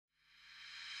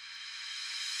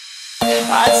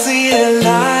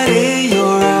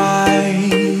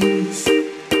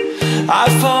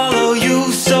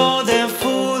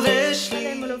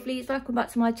welcome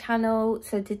back to my channel.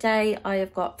 So today I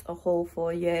have got a haul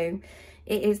for you.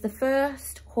 It is the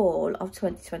first haul of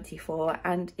 2024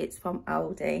 and it's from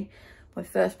Aldi. My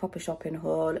first proper shopping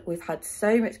haul. We've had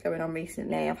so much going on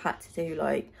recently. I've had to do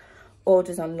like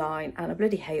orders online and I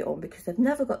bloody hate them because they've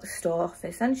never got the stuff.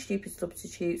 They send stupid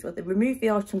substitutes or they remove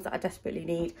the items that I desperately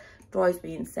need. Drives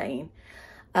me insane.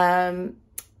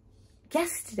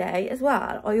 Yesterday as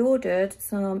well, I ordered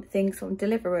some things from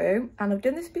Deliveroo, and I've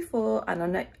done this before, and I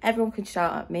know everyone can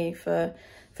shout at me for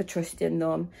trusting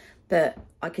them, but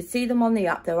I could see them on the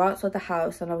app. They were outside the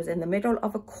house, and I was in the middle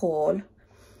of a call,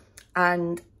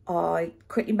 and I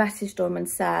quickly messaged them and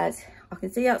said, I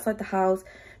can see you outside the house.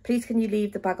 Please can you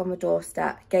leave the bag on the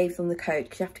doorstep? Gave them the code,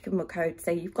 because you have to give them a code to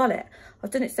say you've got it.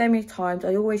 I've done it so many times.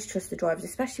 I always trust the drivers,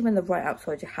 especially when they're right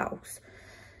outside your house.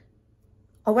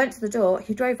 I went to the door,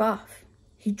 he drove off.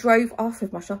 He drove off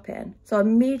with my shopping. So I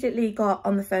immediately got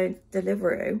on the phone to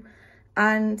Deliveroo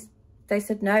and they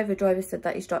said, no, the driver said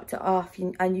that he's dropped it off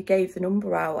and you gave the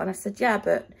number out. And I said, yeah,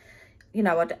 but, you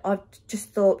know, I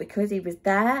just thought because he was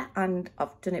there and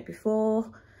I've done it before.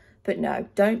 But no,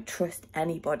 don't trust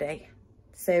anybody.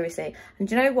 Seriously. And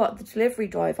do you know what? The delivery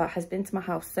driver has been to my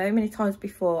house so many times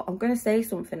before. I'm going to say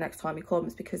something next time he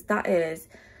comes because that's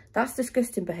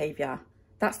disgusting behaviour.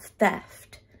 That's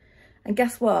theft. And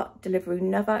guess what? Deliveroo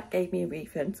never gave me a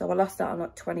refund. So I lost out on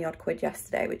like 20 odd quid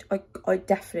yesterday, which I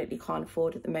definitely can't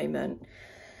afford at the moment.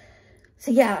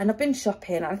 So yeah, and I've been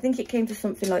shopping. I think it came to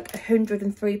something like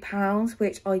 £103,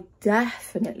 which I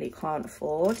definitely can't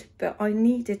afford. But I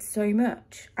needed so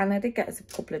much. And I did get us a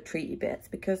couple of treaty bits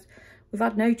because we've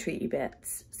had no treaty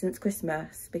bits since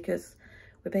Christmas because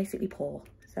we're basically poor.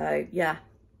 So yeah,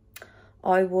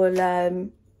 I will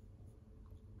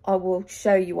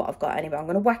show you what I've got anyway. I'm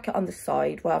going to whack it on the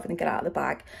side rather than get out of the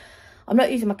bag. I'm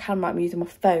not using my camera, I'm using my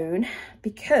phone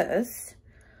because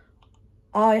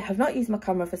I have not used my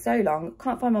camera for so long.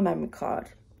 Can't find my memory card.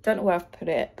 Don't know where I've put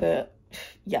it, but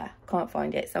yeah, can't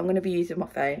find it. So I'm going to be using my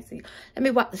phone. So let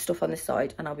me whack the stuff on the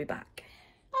side and I'll be back.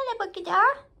 Hello, Buggy.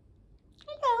 Hello.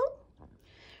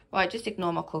 Right, just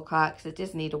ignore my cooker because it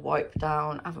does need a wipe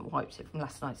down. I haven't wiped it from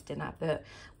last night's dinner, but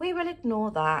we will ignore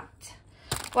that.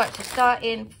 Right, so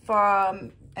starting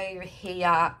from over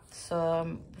here,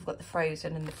 we've got the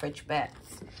frozen and the fridge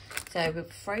bits. So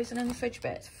we've frozen and the fridge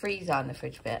bits, freezer and the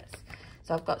fridge bits.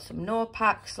 So I've got some Knorr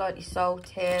packs, slightly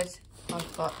salted.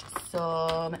 I've got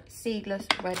some seedless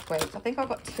red grapes. I think I've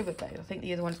got 2 of those. I think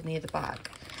the other one's in the other bag.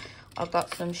 I've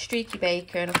got some streaky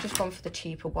bacon. I've just gone for the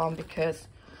cheaper one because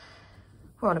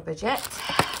we're on a budget.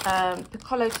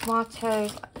 Piccolo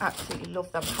tomatoes, I absolutely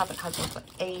love them. I haven't had them for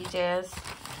ages.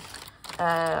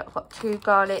 I've got 2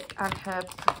 garlic and herb,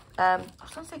 I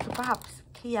was going to say kebabs,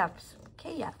 kebabs.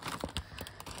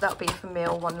 That'll be for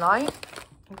meal one night,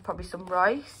 and probably some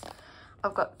rice.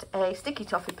 I've got a sticky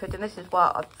toffee pudding. This is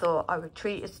what I thought I would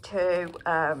treat us to.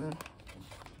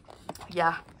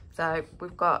 Yeah, so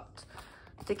we've got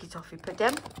sticky toffee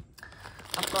pudding.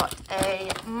 I've got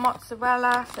a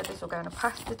mozzarella, so this will go in a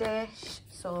pasta dish.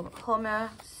 Some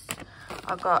hummus.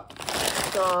 I've got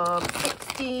some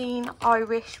 16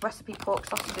 Irish recipe pork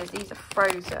sausages. These are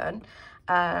frozen.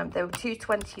 They were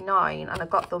 £2.29 and I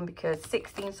got them because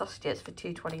 16 sausages for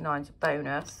 £2.29 is a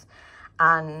bonus.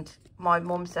 And my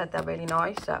mum said they're really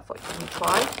nice, so I thought you can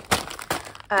try.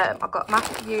 I've got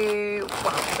Matthew,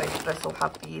 well, both of us will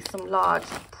have these, some large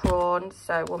prawns,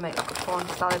 so we'll make like a prawn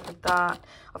salad with that.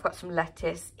 I've got some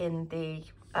lettuce in the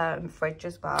fridge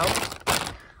as well.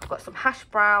 I've got some hash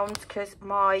browns because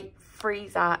my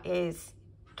freezer is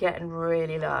getting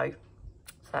really low.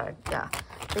 So yeah,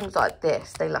 things like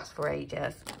this, they last for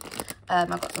ages. I've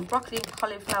got some broccoli and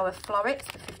cauliflower florets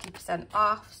for 50%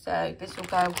 off. So this will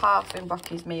go half in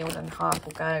Rocky's meal and half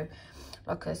will go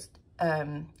like a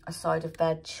side of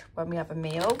veg when we have a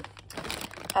meal.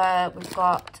 We've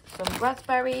got some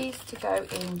raspberries to go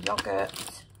in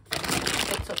yoghurt.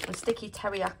 Picked up some sticky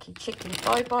teriyaki chicken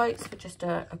thigh bites for just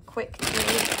a quick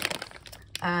tea.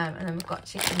 And then we've got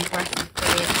chicken breast with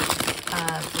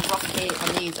Rocky,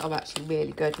 and these are actually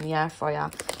really good in the air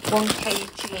fryer. 1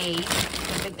 kg, I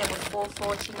think they were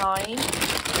 £4.49.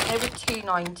 They were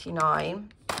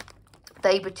 £2.99.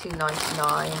 They were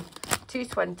 £2.99.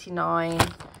 £2.29.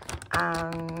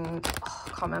 And oh, I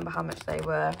can't remember how much they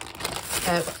were.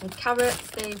 Got some carrots.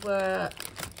 They were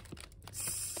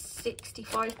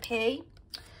 65p.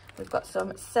 We've got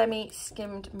some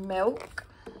semi-skimmed milk.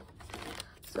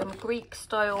 Some Greek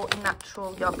style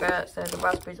natural yogurt, so the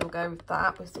raspberries will go with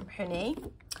that with some honey.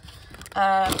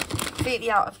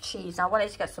 Completely out of cheese. Now I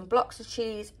wanted to get some blocks of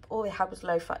cheese. All they had was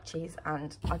low fat cheese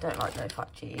and I don't like low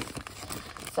fat cheese.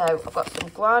 So I've got some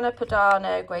Grana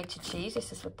Padano grated cheese.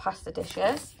 This is for pasta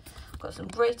dishes. got some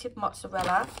grated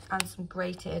mozzarella and some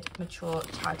grated mature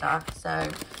cheddar. So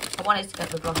I wanted to get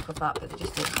the block of that, but they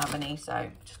just didn't have any, so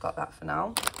just got that for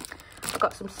now. I've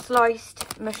got some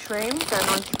sliced mushrooms, so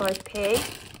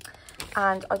 95p.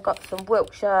 And I got some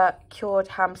Wiltshire cured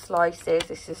ham slices.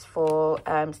 This is for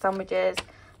sandwiches,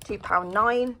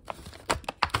 £2.9.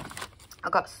 I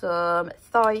got some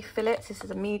thigh fillets. This is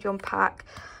a medium pack.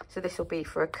 So this will be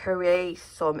for a curry,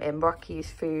 some in Rocky's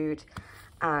food,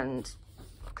 and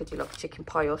could do like a chicken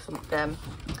pie or something.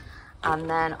 And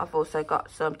then I've also got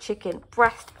some chicken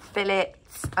breast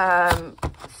fillets.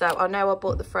 So I know I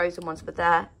bought the frozen ones, but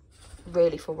they're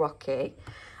really for Rocky.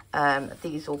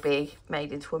 These will be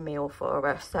made into a meal for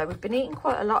us. So we've been eating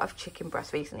quite a lot of chicken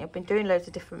breast recently. I've been doing loads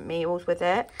of different meals with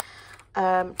it.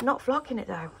 Not vlogging it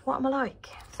though. What am I like?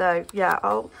 So yeah,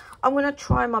 I'm gonna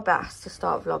try my best to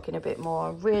start vlogging a bit more.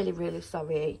 I'm really, really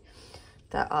sorry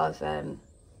that I've been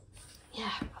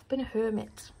a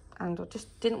hermit and I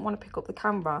just didn't want to pick up the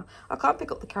camera. I can't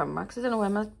pick up the camera because I don't know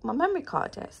where my memory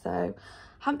card is. So I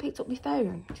haven't picked up my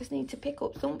phone. I just need to pick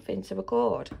up something to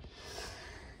record.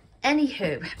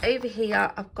 Anywho, over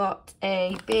here I've got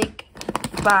a big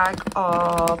bag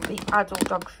of the adult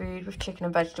dog food with chicken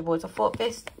and vegetables. I thought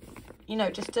this, you know,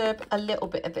 just a little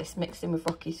bit of this mixed in with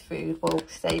Rocky's food will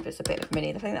save us a bit of money.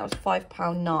 I think that was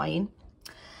 £5.9.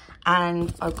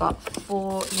 And I've got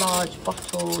 4 large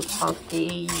bottles of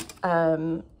the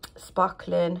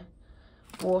sparkling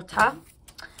water.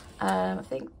 I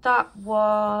think that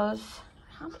was,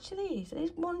 how much are these? Are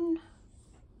these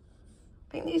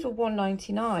I think these were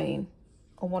 £1.99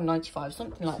 or £1.95,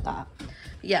 something like that.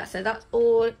 Yeah, so that's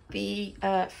all the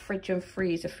fridge and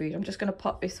freezer food. I'm just going to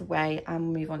pop this away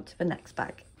and move on to the next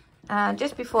bag. And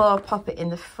just before I pop it in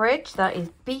the fridge, that is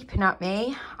beeping at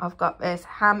me, I've got this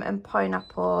ham and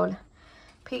pineapple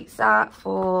pizza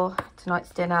for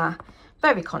tonight's dinner.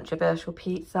 Very controversial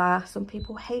pizza. Some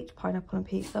people hate pineapple on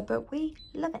pizza, but we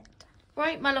love it.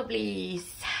 Right, my lovelies,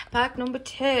 bag number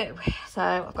 2. So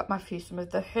I've got Matthew some of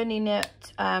the Honey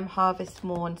Nut Harvest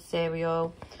Morn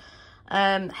cereal.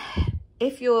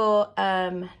 If you're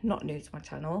not new to my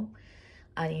channel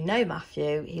and you know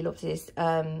Matthew, he loves his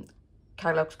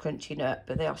Kellogg's Crunchy Nut,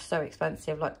 but they are so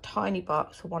expensive, like tiny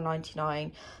box for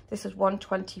 £1.99. This is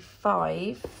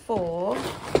 £1.25 for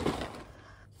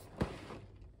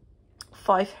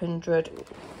 500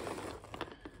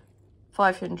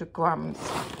 grams.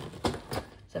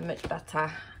 So much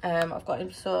better. I've got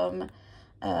him some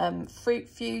fruit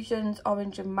fusions,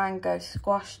 orange and mango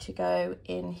squash to go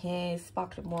in his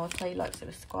sparkling water. He likes it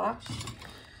with squash.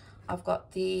 I've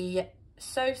got the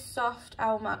So Soft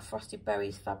Almond Frosted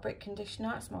Berries fabric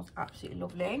conditioner. It smells absolutely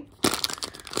lovely.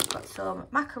 I've got some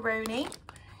macaroni.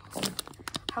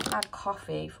 Haven't had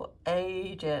coffee for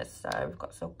ages, so we've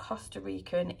got some Costa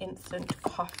Rican instant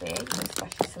coffee, a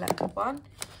specially selected one.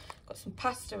 Got some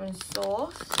pasta and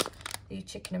sauce, the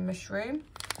chicken and mushroom,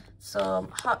 some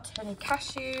hot honey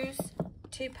cashews,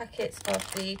 2 packets of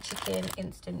the chicken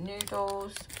instant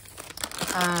noodles.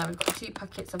 We've got 2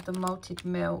 packets of the malted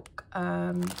milk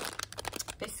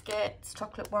biscuits,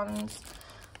 chocolate ones,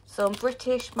 some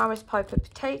British Maris Piper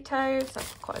potatoes,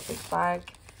 that's quite a big bag,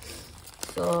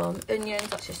 some onions,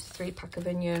 that's just a 3-pack of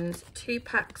onions, 2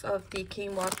 packs of the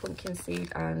quinoa,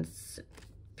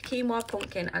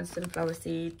 pumpkin and sunflower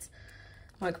seeds,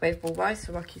 microwavable rice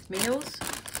for Rocky's meals.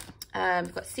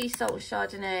 We've got sea salt,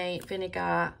 Chardonnay,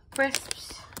 vinegar,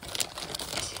 crisps,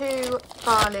 2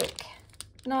 garlic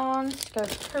naans to go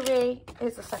with curry.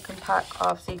 Here's the 2nd pack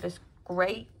of seedless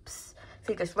grapes,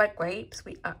 seedless red grapes.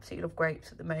 We absolutely love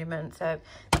grapes at the moment, so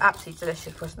they're absolutely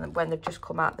delicious for us when they've just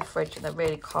come out of the fridge and they're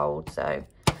really cold, so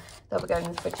they'll be going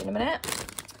in the fridge in a minute.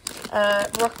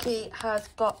 Rocky has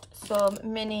got some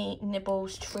mini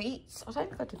Nibbles treats. I don't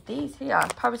think I did these here.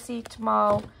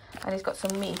 Paracetamol, and he's got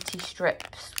some meaty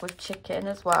strips with chicken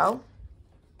as well.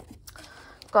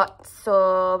 Got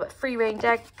some free-range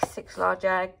eggs, 6 large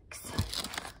eggs,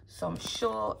 some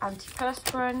Shaw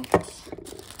antiperspirant,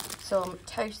 some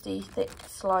toasty thick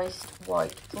sliced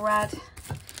white bread,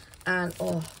 and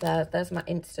oh, there's my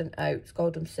instant oats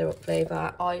golden syrup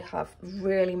flavour. I have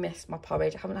really missed my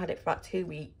porridge. I haven't had it for about 2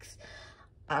 weeks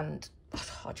and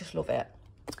I just love it,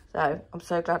 so I'm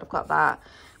so glad I've got that.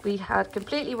 We had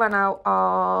completely run out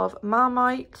of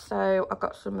Marmite, so I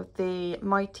got some of the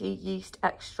Mighty yeast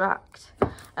extract.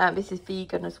 This is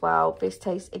vegan as well. This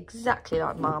tastes exactly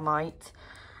like Marmite.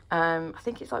 I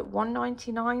think it's like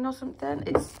 $1.99 or something.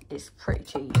 It's pretty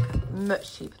cheap,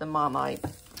 much cheaper than Marmite.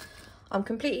 I'm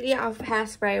completely out of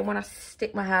hairspray, and when I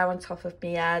stick my hair on top of my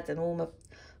head and all my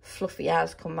fluffy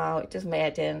hairs come out, it does my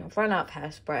head in. I've run out of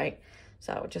hairspray,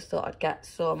 so I just thought I'd get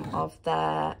some of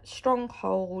their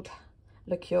Stronghold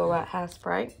liqueur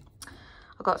hairspray.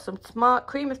 I got some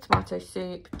cream of tomato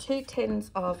soup, 2 tins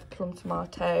of plum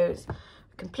tomatoes,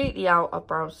 completely out of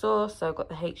brown sauce, so I've got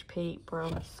the HP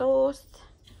brown sauce.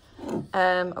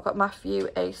 I got Matthew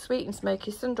a sweet and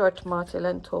smoky sun-dried tomato,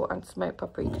 lentil and smoked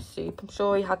paprika soup. I'm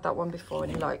sure he had that one before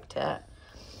and he liked it.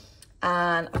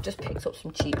 And I've just picked up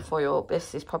some cheap foil.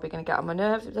 This is probably going to get on my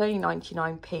nerves. It was only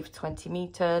 99p for 20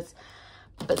 metres,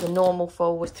 but the normal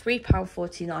foil was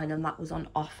 £3.49 and that was on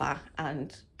offer.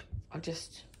 And I'm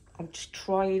just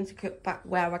trying to cut back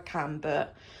where I can,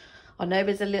 but I know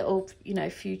there's a little, you know,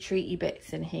 few treaty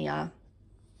bits in here,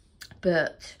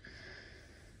 but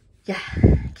yeah,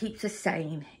 it keeps us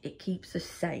sane. It keeps us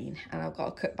sane, and I've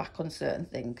got to cut back on certain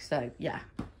things. So yeah,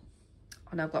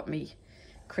 and I've got me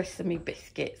crisps and me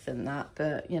biscuits and that,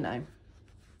 but you know.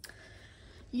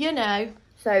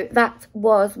 So that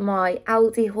was my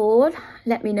Aldi haul.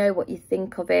 Let me know what you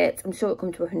think of it. I'm sure it'll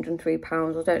come to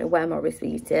 £103. I don't know where my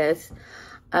receipt is.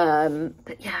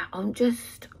 But yeah, I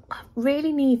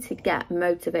really need to get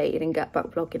motivated and get back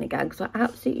vlogging again, because I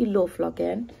absolutely love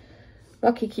vlogging.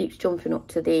 Rocky keeps jumping up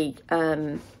to the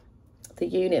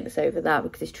unit that's over there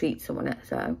because he's treated someone else,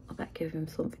 so I better give him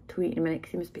something to eat in a minute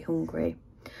because he must be hungry.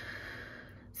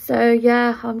 So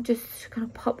yeah, I'm just gonna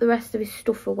pop the rest of his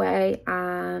stuff away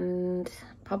and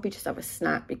probably just have a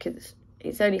snack because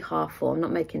it's only 4:30. I'm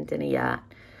not making dinner yet,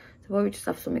 so we'll just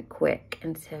have something quick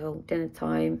until dinner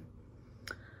time.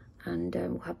 And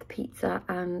we'll have the pizza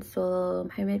and some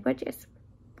homemade wedges.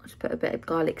 I'll just put a bit of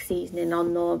garlic seasoning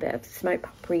on there, a bit of smoked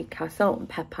paprika, salt and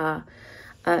pepper,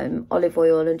 olive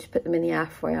oil, and just put them in the air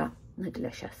fryer. And they're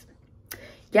delicious.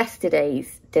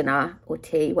 Yesterday's dinner, or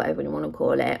tea, whatever you want to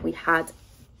call it,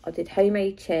 I did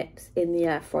homemade chips in the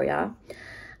air fryer,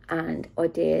 and I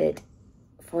did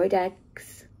fried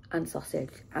eggs and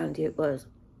sausage, and it was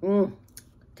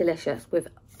delicious with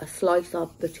a slice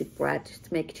of buttered bread just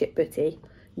to make a chip butty.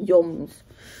 Yums.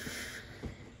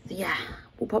 So yeah,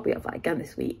 we'll probably have that again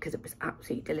this week because it was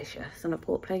absolutely delicious, and I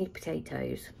bought plenty of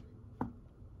potatoes.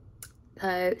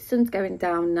 So sun's going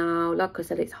down now. Like I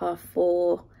said, it's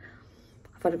 4:30.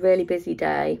 I've had a really busy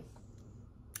day.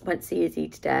 Went to see Izzy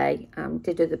today,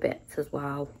 did other bits as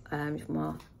well with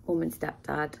my mum and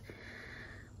stepdad,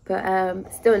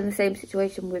 but still in the same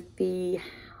situation with the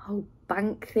whole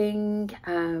bank thing.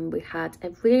 We had a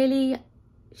really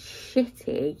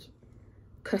shitty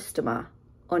customer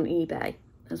on eBay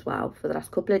as well for the last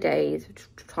couple of days,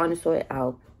 trying to sort it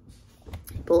out.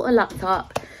 He bought a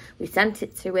laptop, we sent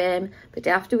it to him, but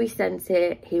after we sent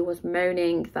it, he was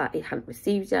moaning that he hadn't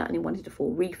received it and he wanted a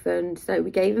full refund. So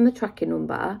we gave him the tracking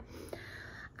number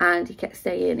and he kept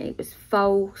saying it was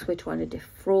false, we're trying to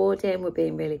defraud him, we're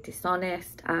being really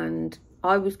dishonest, and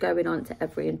I was going on to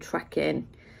every and tracking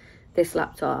this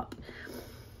laptop.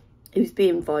 He was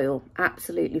being vile,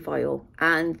 absolutely vile.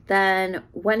 And then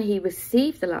when he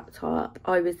received the laptop,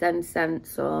 I was then sent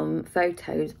some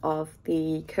photos of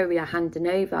the courier handing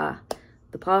over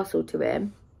the parcel to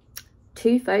him.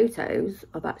 2 photos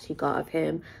I've actually got of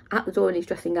him at the door in his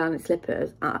dressing gown and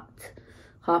slippers at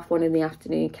 1:30 in the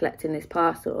afternoon collecting this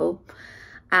parcel.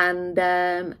 And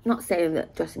not saying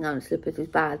that dressing gown and slippers was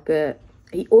bad, but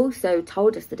he also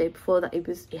told us the day before that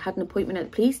he had an appointment at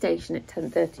the police station at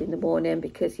 10:30 in the morning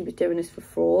because he was doing us for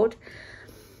fraud.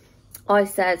 I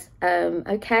said,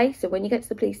 okay, so when you get to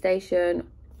the police station,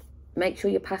 make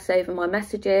sure you pass over my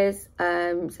messages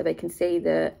so they can see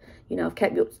that, you know, I've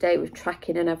kept you up to date with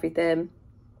tracking and everything.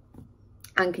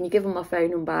 And can you give them my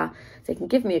phone number so they can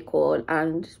give me a call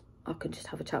and I can just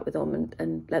have a chat with them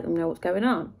and let them know what's going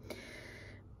on.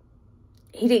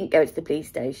 He didn't go to the police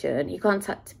station. He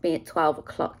contacted me at 12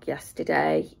 o'clock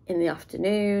yesterday in the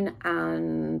afternoon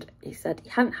and he said he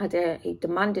hadn't had it. He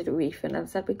demanded a refund, and I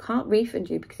said, we can't refund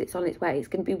you because it's on its way. It's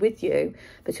going to be with you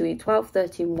between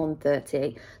 12:30 and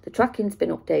 1:30. The tracking's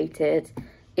been updated.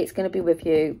 It's going to be with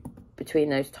you between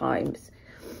those times.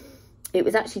 It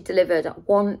was actually delivered at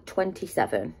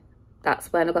 1:27.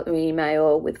 That's when I got the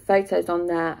email with photos on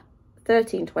there.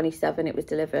 13:27 it was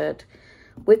delivered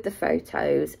with the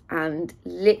photos, and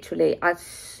literally as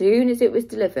soon as it was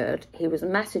delivered, he was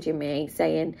messaging me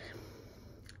saying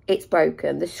it's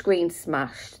broken, the screen's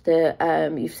smashed,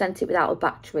 you've sent it without a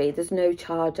battery, there's no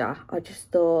charger. I just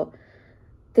thought,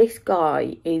 this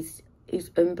guy is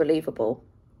unbelievable.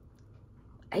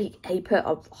 He put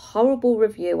a horrible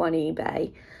review on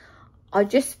eBay. I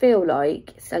just feel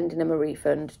like sending him a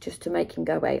refund just to make him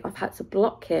go away. I've had to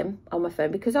block him on my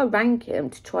phone because I rang him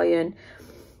to try and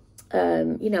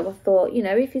you know, I thought, you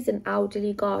know, if he's an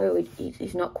elderly guy or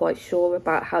he's not quite sure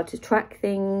about how to track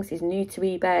things, he's new to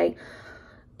eBay,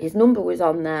 his number was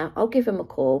on there, I'll give him a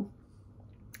call.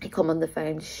 he come on the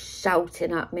phone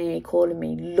shouting at me, calling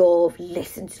me love.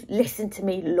 Listen to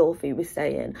me, love, he was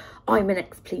saying. I'm an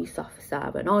ex-police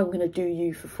officer and I'm going to do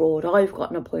you for fraud. I've got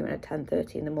an appointment at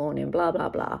 10:30 in the morning, blah, blah,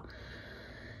 blah.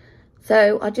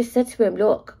 So I just said to him,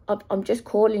 look, I'm just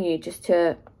calling you just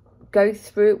to go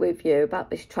through it with you about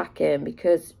this tracking,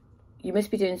 because you must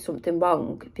be doing something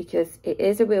wrong, because it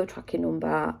is a real tracking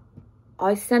number.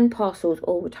 I send parcels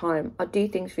all the time. I do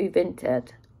things through Vinted,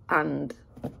 and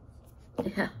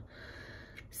yeah.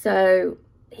 So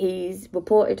he's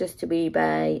reported us to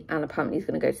eBay, and apparently he's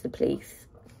going to go to the police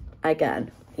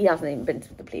again. He hasn't even been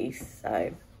to the police,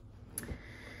 so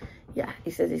yeah, he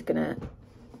says he's going to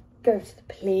go to the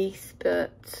police,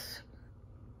 but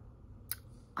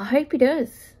I hope he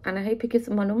does, and I hope he gives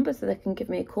them my number so they can give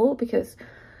me a call, because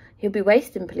he'll be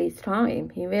wasting police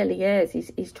time. He really is.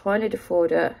 He's trying to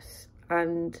defraud us,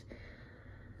 and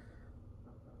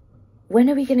when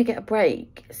are we going to get a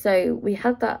break? So we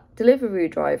had that delivery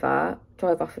driver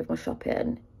drive off with my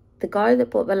shopping. The guy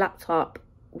that bought the laptop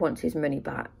wants his money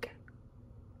back.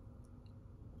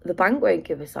 The bank won't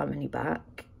give us our money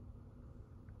back.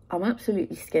 I'm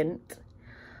absolutely skint.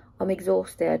 I'm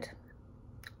exhausted.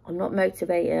 I'm not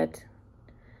motivated.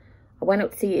 I went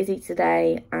up to see Izzy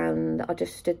today and I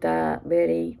just stood there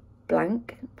really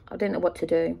blank. I didn't know what to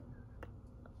do.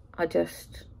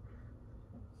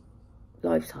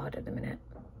 Life's hard at the minute.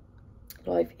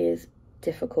 Life is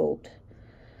difficult.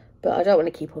 But I don't want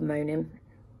to keep on moaning,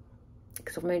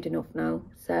 because I've moaned enough now.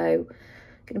 So I'm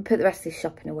going to put the rest of this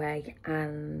shopping away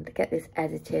and get this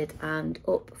edited and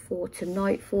up for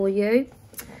tonight for you.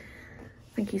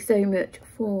 Thank you so much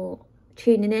for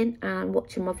tuning in and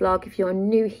watching my vlog. If you're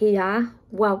new here,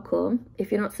 welcome.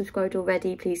 If you're not subscribed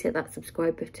already, please hit that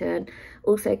subscribe button.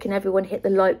 Also, can everyone hit the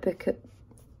like button?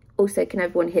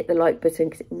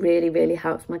 Because it really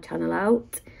helps my channel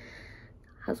out.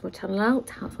 Helps my channel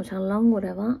along,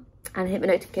 whatever. And hit the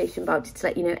notification bell to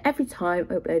let you know every time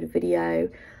I upload a video.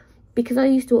 Because I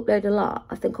used to upload a lot.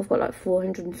 I think I've got like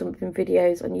 400 and something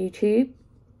videos on YouTube.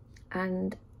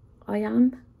 And I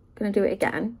am going to do it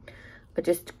again. I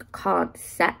just can't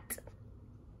set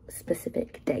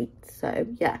specific dates. So,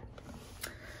 yeah.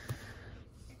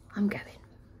 I'm going.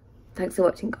 Thanks for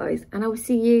watching, guys. And I will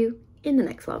see you in the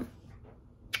next one.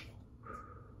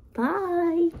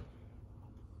 Bye.